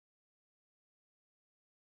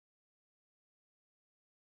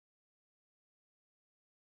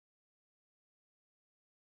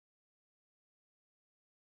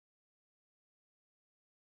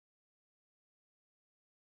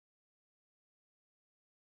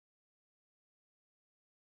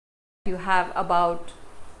you have about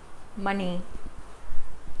money.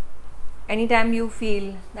 Anytime you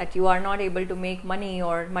feel that you are not able to make money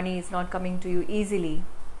or money is not coming to you easily,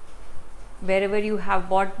 wherever you have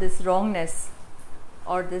bought this wrongness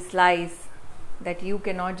or this lies that you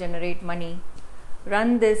cannot generate money,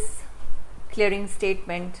 run this clearing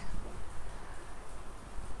statement.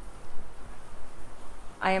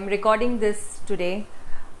 I am recording this today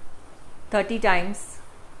 30 times,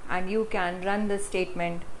 and you can run this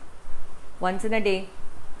statement once in a day,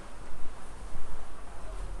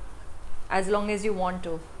 as long as you want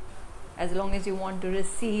to. As long as you want to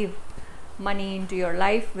receive money into your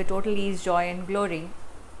life with total ease, joy and glory,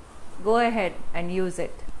 go ahead and use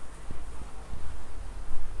it.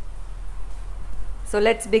 So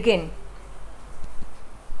let's begin.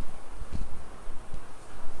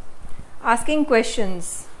 Asking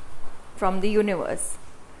questions from the universe.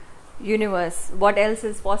 Universe, what else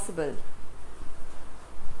is possible?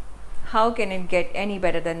 How can it get any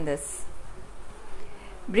better than this?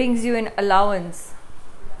 Brings you an allowance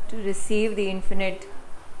to receive the infinite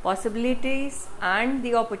possibilities and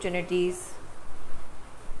the opportunities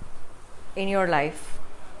in your life.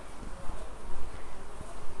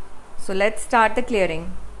 So let's start the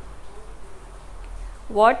clearing.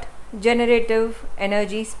 What generative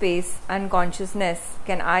energy, space and consciousness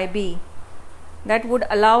can I be that would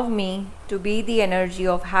allow me to be the energy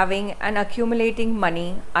of having and accumulating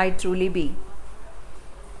money I truly be?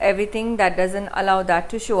 Everything that doesn't allow that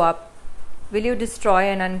to show up, will you destroy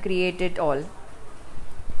and uncreate it all?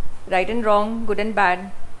 Right and wrong, good and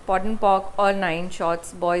bad, pot and pock, all nine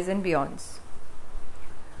shorts, boys and beyonds.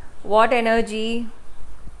 What energy,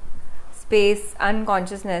 space and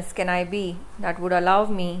consciousness can I be that would allow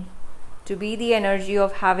me to be the energy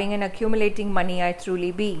of having and accumulating money I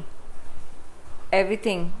truly be?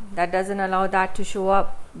 Everything that doesn't allow that to show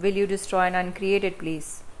up, will you destroy and uncreate it,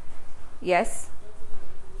 please? Yes.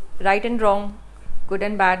 Right and wrong, good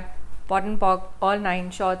and bad, pot and pock, all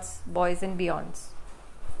nine shorts, boys and beyonds.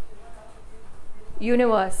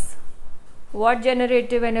 Universe, what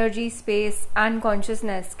generative energy, space and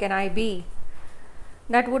consciousness can I be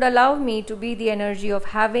that would allow me to be the energy of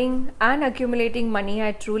having and accumulating money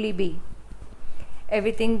I truly be?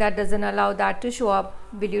 Everything that doesn't allow that to show up,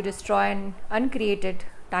 will you destroy and uncreate it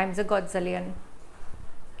times a godzillion?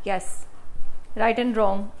 Yes. Right and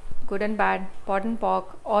wrong, good and bad, pot and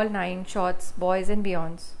pock, all nine shorts, boys and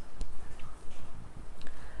beyonds.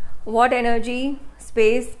 What energy,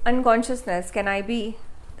 space and consciousness can I be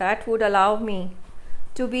that would allow me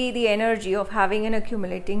to be the energy of having and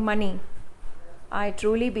accumulating money I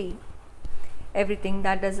truly be? Everything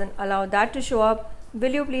that doesn't allow that to show up,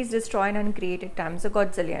 will you please destroy and uncreate it times a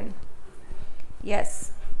godzillion?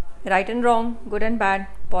 Yes. Right and wrong, good and bad,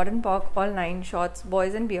 pot and pock, all nine shorts,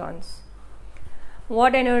 boys and beyonds.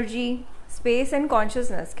 What energy, space and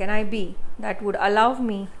consciousness can I be that would allow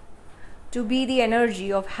me to be the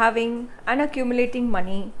energy of having and accumulating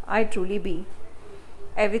money I truly be?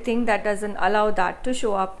 Everything that doesn't allow that to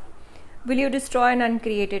show up, will you destroy and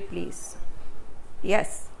uncreate it, please?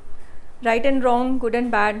 Yes. Right and wrong, good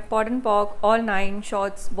and bad, pot and pock, all nine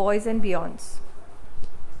shorts, boys and beyonds.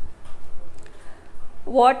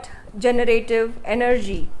 What generative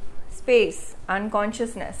energy, space and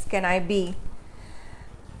consciousness can I be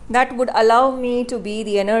that would allow me to be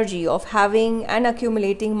the energy of having and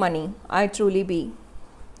accumulating money I truly be?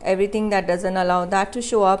 Everything that doesn't allow that to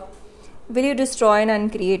show up, will you destroy and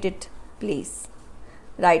uncreate it, please?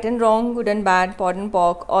 Right and wrong, good and bad, pot and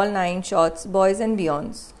pock, all nine shorts, boys and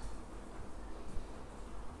beyonds.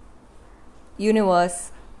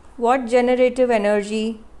 Universe, what generative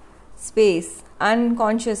energy, space and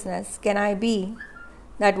consciousness can I be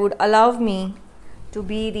that would allow me to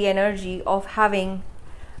be the energy of having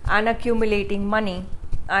and accumulating money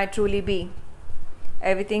I truly be?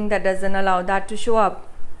 Everything that doesn't allow that to show up,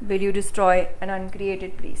 will you destroy and uncreate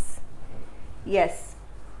it, please? Yes.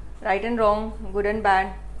 Right and wrong, good and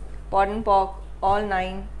bad, pot and pock, all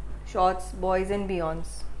nine shorts, boys and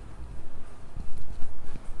beyonds.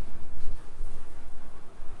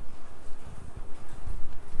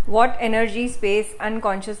 What energy, space and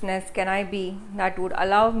consciousness can I be that would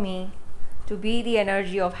allow me to be the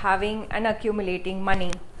energy of having and accumulating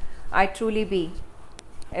money I truly be?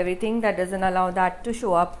 Everything that doesn't allow that to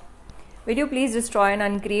show up, will you please destroy and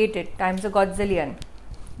uncreate it times a godzillion?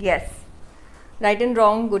 Yes. Right and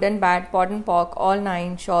wrong, good and bad, pot and pock, all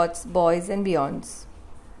nine shorts, boys and beyonds.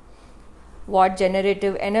 What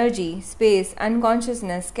generative energy, space and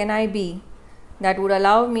consciousness can I be that would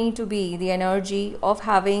allow me to be the energy of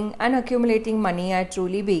having and accumulating money I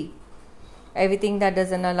truly be? Everything that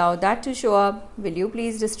doesn't allow that to show up, will you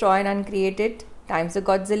please destroy and uncreate it times a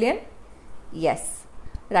godzillion? Yes.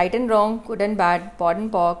 Right and wrong, good and bad, pot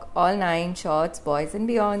and pock, all nine shorts, boys and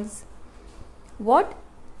beyonds. What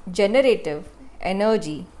generative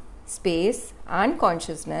energy, space, and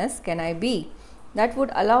consciousness can I be that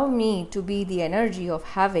would allow me to be the energy of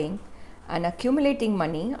having and accumulating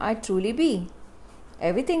money I truly be?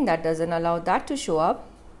 Everything that doesn't allow that to show up,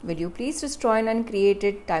 will you please destroy and uncreate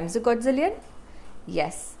it times a godzillion?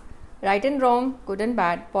 Yes. Right and wrong, good and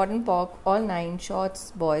bad, pot and pock, all nine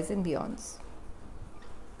shorts, boys and beyonds.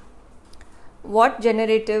 What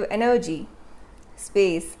generative energy,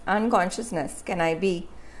 space, and consciousness can I be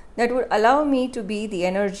that would allow me to be the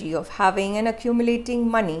energy of having and accumulating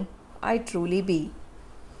money I truly be?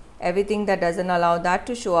 Everything that doesn't allow that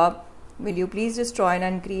to show up, will you please destroy and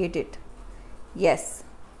uncreate it? Yes.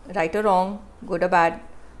 Right or wrong, good or bad,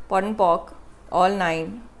 pot and pock, all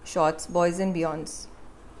nine shorts, boys and beyonds.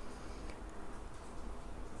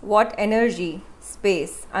 What energy,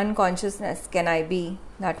 space, and consciousness can I be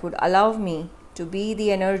that would allow me to be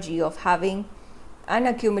the energy of having and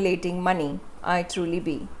accumulating money I truly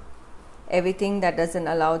be? Everything that doesn't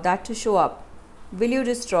allow that to show up, will you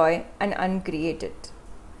destroy and uncreate it?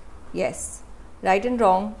 Yes. Right and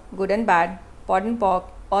wrong, good and bad, pot and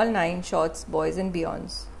pock, all nine shorts, boys and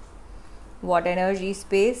beyonds. What energy,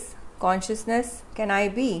 space, consciousness can I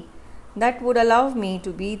be that would allow me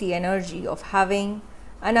to be the energy of having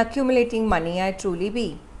and accumulating money I truly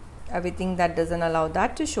be? Everything that doesn't allow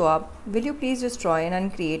that to show up, will you please destroy and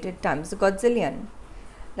uncreate it times a godzillion?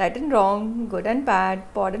 Right and wrong, good and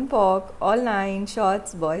bad, pot and pock, all nine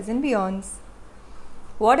shorts, boys and beyonds.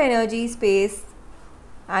 What energy, space,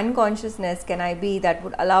 and consciousness can I be that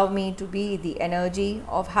would allow me to be the energy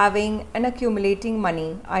of having and accumulating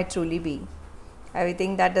money I truly be?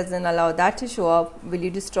 Everything that doesn't allow that to show up, will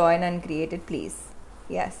you destroy and uncreate it, please?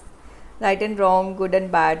 Yes. Right and wrong, good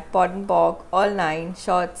and bad, pot and pock, all nine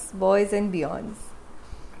shorts, boys and beyonds.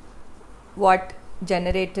 What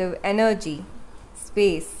generative energy,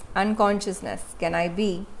 space, and consciousness can I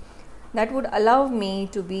be that would allow me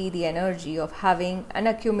to be the energy of having and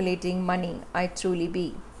accumulating money I truly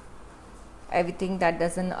be? Everything that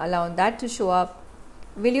doesn't allow that to show up,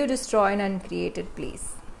 will you destroy and uncreate it,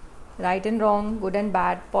 please? Right and wrong, good and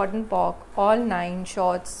bad, pot and pock, all nine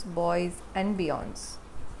shorts, boys and beyonds.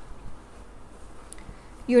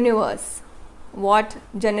 Universe. What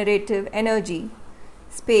generative energy,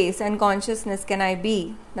 space, and consciousness can I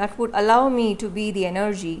be that would allow me to be the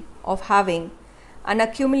energy of having and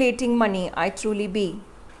accumulating money I truly be?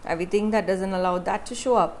 Everything that doesn't allow that to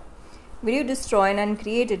show up, will you destroy and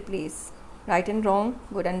uncreate it, please? Right and wrong,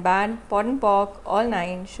 good and bad, pot and pock, all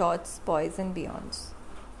nine shorts, boys and beyonds.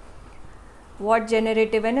 What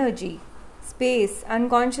generative energy, space, and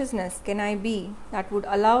consciousness can I be that would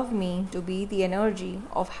allow me to be the energy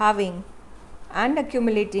of having and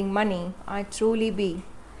accumulating money I truly be?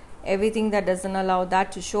 Everything that doesn't allow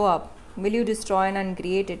that to show up, will you destroy and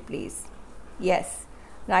uncreate it, please? Yes.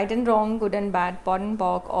 Right and wrong, good and bad, pot and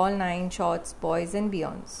pock, all nine shorts, boys and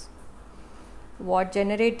beyonds. What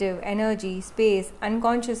generative energy, space, and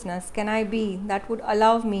consciousness can I be that would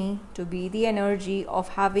allow me to be the energy of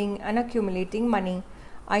having and accumulating money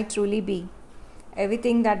I truly be?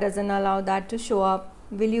 Everything that doesn't allow that to show up,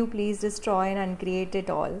 will you please destroy and uncreate it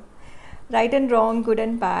all? Right and wrong, good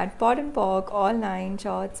and bad, pot and pock, all nine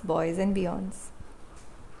shorts, boys and beyonds.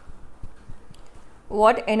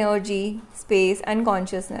 What energy, space, and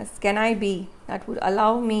consciousness can I be that would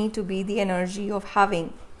allow me to be the energy of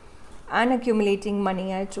having and accumulating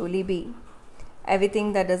money I truly be?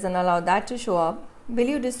 Everything that doesn't allow that to show up, will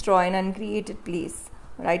you destroy and uncreate it, please?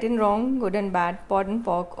 Right and wrong, good and bad, pot and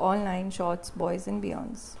pock, all nine shorts, boys and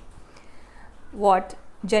beyonds. What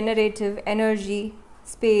generative energy,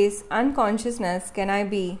 space, and consciousness can I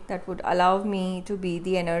be that would allow me to be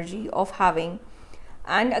the energy of having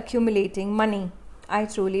and accumulating money I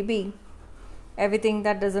truly be? Everything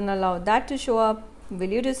that doesn't allow that to show up, will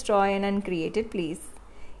you destroy and uncreate it, please?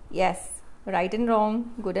 Yes. Right and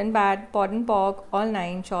wrong, good and bad, pot and pock, all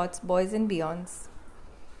nine shorts, boys and beyonds.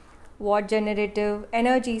 What generative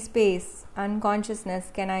energy, space, and consciousness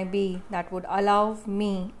can I be that would allow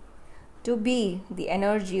me to be the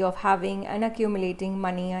energy of having and accumulating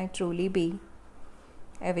money I truly be?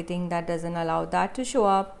 Everything that doesn't allow that to show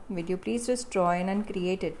up, will you please destroy and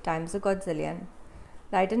uncreate it times a godzillion?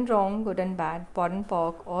 Right and wrong, good and bad, pot and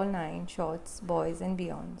pock, all nine shorts, boys and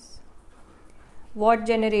beyonds. What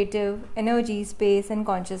generative energy, space, and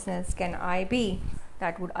consciousness can I be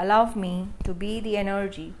that would allow me to be the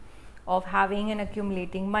energy of having and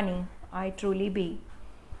accumulating money I truly be?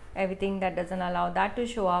 Everything that doesn't allow that to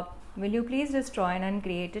show up, will you please destroy and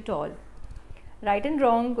uncreate it all? Right and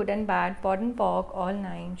wrong, good and bad, pod and pock, all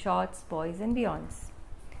nine, shorts, boys and beyonds.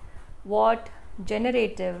 What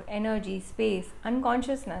generative energy, space,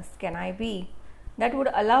 unconsciousness can I be that would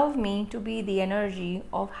allow me to be the energy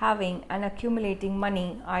of having and accumulating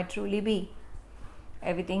money I truly be?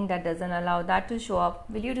 Everything that doesn't allow that to show up,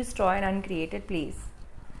 will you destroy and uncreate it, please?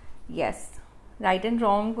 Yes. Right and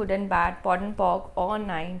wrong, good and bad, pod and pock, all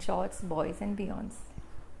nine, shorts, boys and beyonds.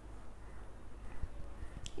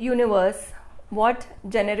 Universe, what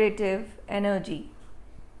generative energy,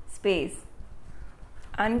 space,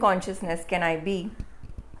 unconsciousness can I be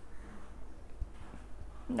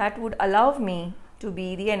that would allow me to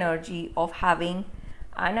be the energy of having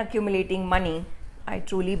and accumulating money I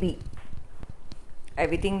truly be?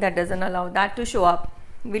 Everything that doesn't allow that to show up,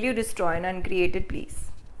 will you destroy and uncreate it, please?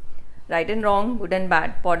 Right and wrong, good and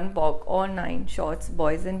bad, pod and pock, all nine, shorts,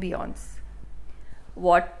 boys and beyonds.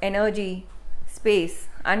 What energy, space,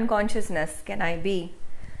 unconsciousness can I be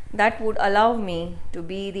that would allow me to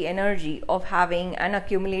be the energy of having and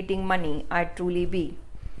accumulating money I truly be?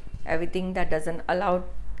 Everything that doesn't allow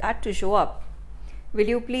that to show up, will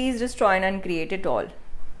you please destroy and uncreate it all?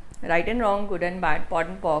 Right and wrong, good and bad, pod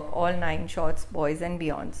and pock, all nine, shorts, boys and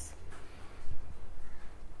beyonds.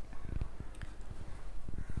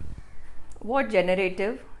 What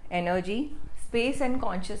generative energy, space and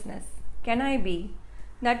consciousness can I be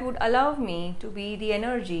that would allow me to be the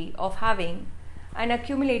energy of having and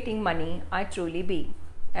accumulating money I truly be?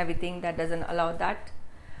 Everything that doesn't allow that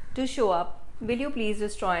to show up, will you please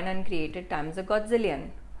destroy and uncreate it times a godzillion?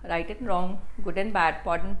 Right and wrong, good and bad,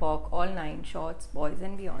 pod and pock, all nine, shorts, boys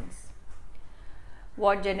and beyonds.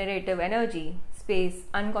 What generative energy, space,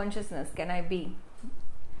 unconsciousness can I be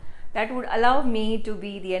that would allow me to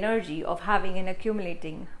be the energy of having and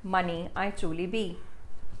accumulating money I truly be?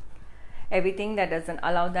 Everything that doesn't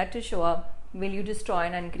allow that to show up, will you destroy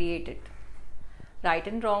and uncreate it? Right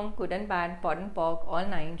and wrong, good and bad, pod and pock, all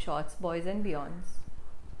nine, shorts, boys and beyonds.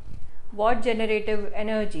 What generative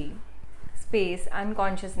energy, space and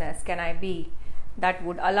consciousness can I be that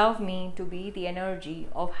would allow me to be the energy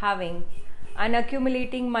of having and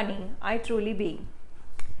accumulating money I truly be?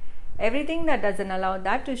 Everything that doesn't allow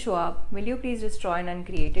that to show up, will you please destroy and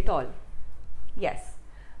uncreate it all? Yes.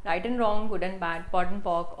 Right and wrong, good and bad, pod and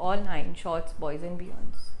pock, all nine, shorts, boys and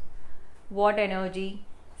beyonds. What energy,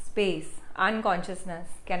 space, unconsciousness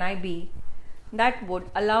can I be that would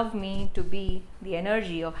allow me to be the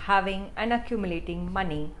energy of having and accumulating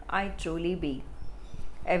money I truly be?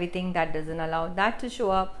 Everything that doesn't allow that to show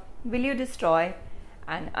up, will you destroy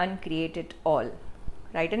and uncreate it all?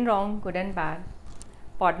 Right and wrong, good and bad,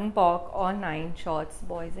 pod and pock, all nine, shorts,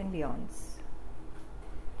 boys and beyonds.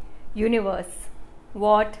 Universe,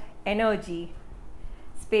 what energy,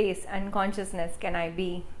 space and consciousness can I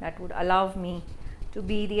be that would allow me to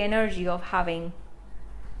be the energy of having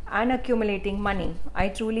and accumulating money I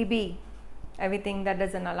truly be? Everything that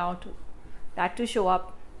doesn't allow that to show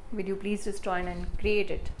up, will you please destroy and create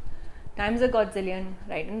it times a godzillion?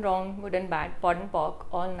 Right and wrong, good and bad, pod and pock,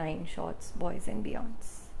 all nine, shorts, boys and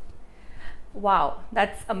beyonds. Wow,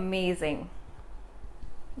 that's amazing.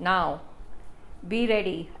 Now be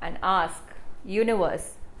ready and ask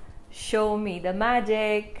universe, show me the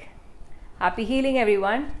magic. Happy healing,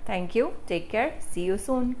 everyone. Thank you. Take care. See you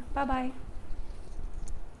soon. Bye bye.